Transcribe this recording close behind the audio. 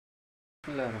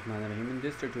Bismillahirrahmanirrahim. In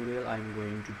this tutorial I am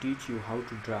going to teach you how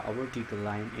to draw a vertical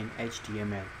line in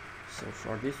HTML. So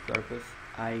for this purpose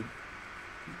I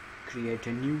create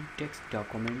a new text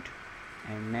document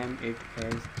and name it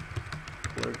as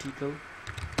vertical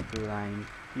line.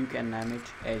 You can name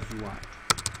it as you want,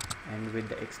 and with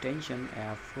the extension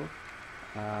of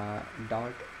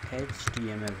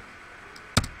 .html.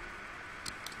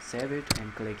 Save it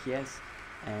and click yes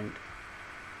and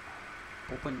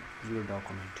open your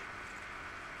document.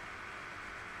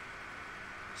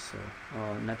 So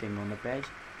nothing on the page.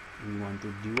 We want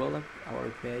to develop our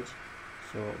page,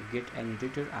 so get an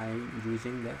editor. I am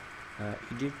using the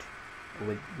edit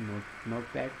with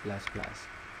notepad++.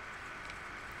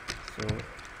 So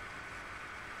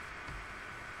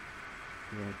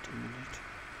wait a minute.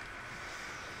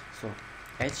 So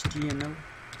HTML,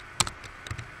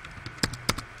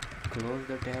 close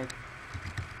the tab.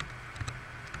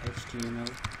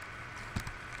 HTML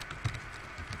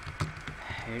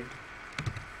head,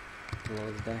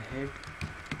 close the head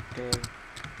tab,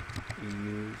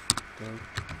 use the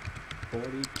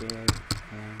body tag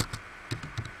and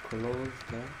close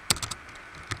the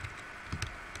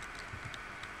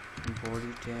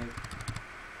body tag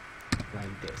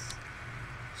like this.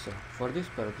 So for this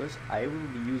purpose I will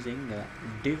be using the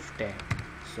div tag.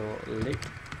 So let's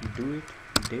do it.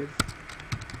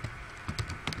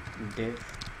 Div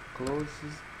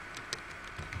closes,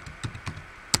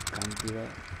 come to the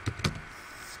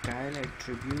style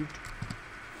attribute.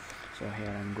 So here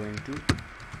I'm going to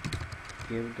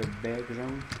give the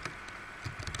background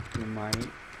to my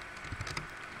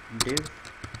div.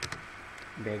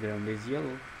 Background is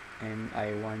yellow and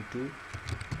I want to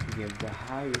give the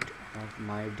height of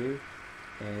my div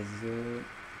as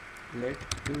let's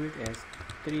do it as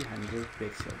 300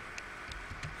 pixels.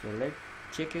 So let's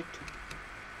check it,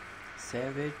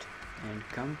 save it and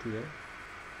come to the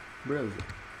browser.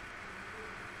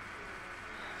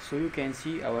 So you can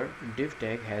see our div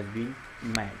tag has been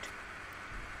made.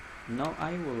 Now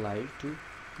I would like to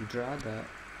draw the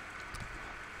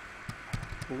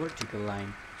vertical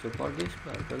line. So for this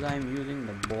purpose I am using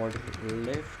the border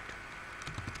left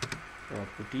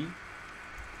property,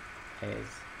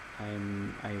 as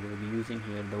I will be using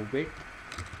here the width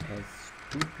as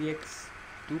 2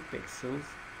 pixels.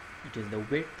 It is the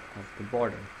width of the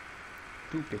border,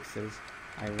 2 pixels.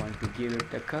 I want to give it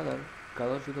the color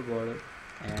to the border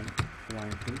and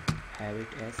want to have it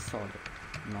as solid.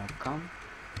 Now come,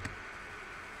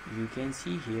 you can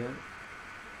see here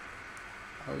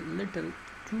a little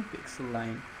 2 pixel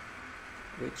line,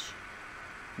 which,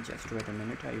 just wait a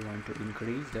minute, I want to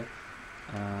increase the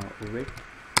width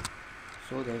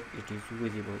so that it is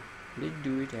visible. Let's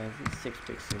do it as 6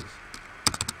 pixels.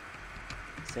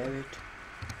 Save it,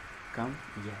 come,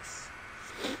 yes.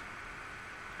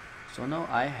 So now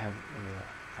I've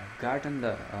gotten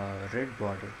the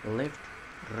left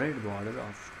red border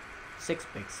of 6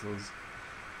 pixels.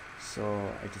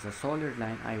 So it is a solid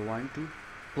line. I want to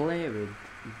play with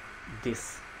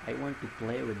this. I want to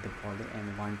play with the border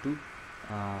and want to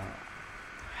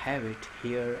have it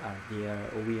here or there,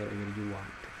 wherever you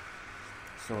want.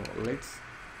 So let's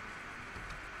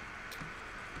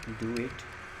do it.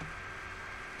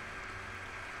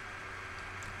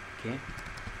 Okay,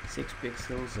 6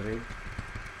 pixels red.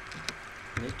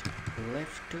 Let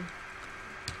left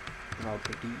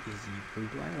property is equal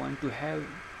to,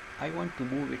 I want to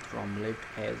move it from left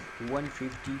as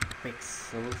 150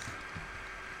 pixels.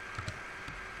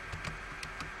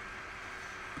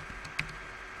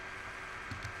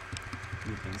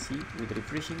 You can see with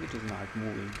refreshing it is not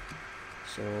moving.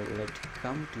 So let's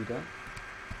come to the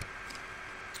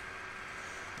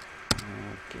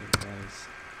okay guys,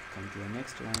 come to the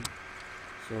next line.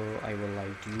 So I would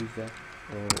like to use the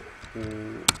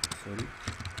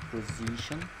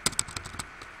position.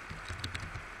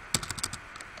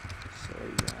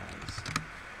 Sorry guys,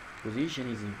 position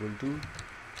is equal to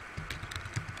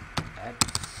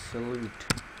absolute.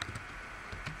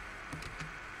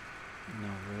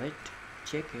 Now let's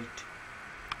check it.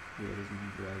 Where is my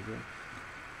browser?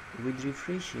 With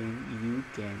refreshing you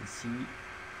can see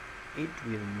it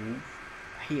will move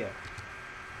here.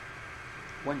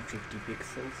 150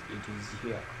 pixels it is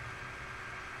here.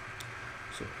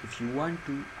 So if you want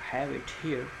to have it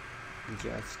here,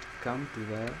 just come to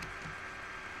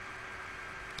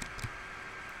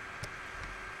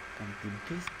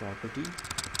this property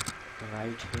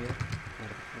right here,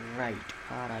 right,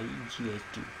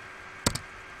 RIGHT.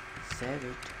 Save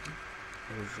it,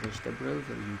 refresh the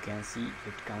browser, you can see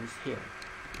it comes here.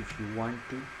 If you want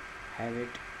to have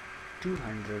it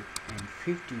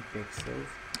 250 pixels,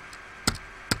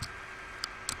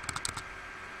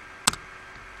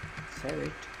 save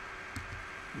it,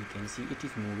 you can see it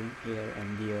is moving here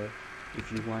and there.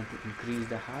 If you want to increase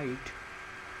the height,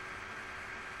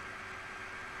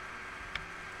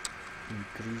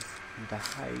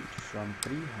 from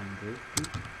 300 to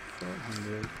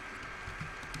 400,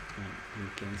 and you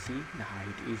can see the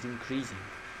height is increasing.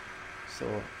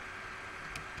 So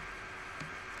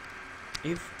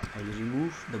if I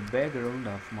remove the background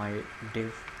of my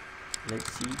div,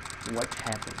 let's see what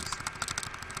happens.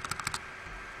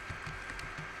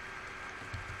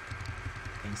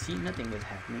 You can see nothing is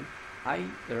happening. I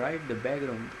write the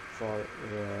background for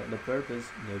the purpose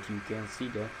that you can see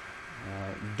the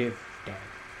div tag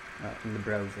in the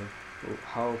browser. So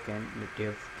how can the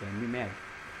div can be made?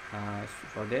 So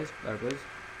for this purpose,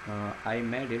 I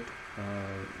made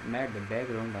the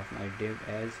background of my div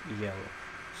as yellow.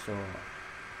 So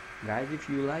guys, if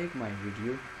you like my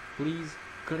video, please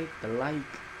click the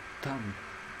like thumb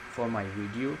for my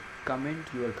video. Comment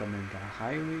your comment are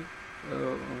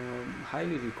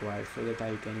highly required so that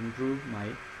I can improve my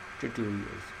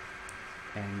tutorials,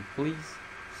 and please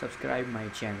subscribe my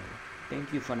channel.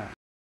 Thank you for now.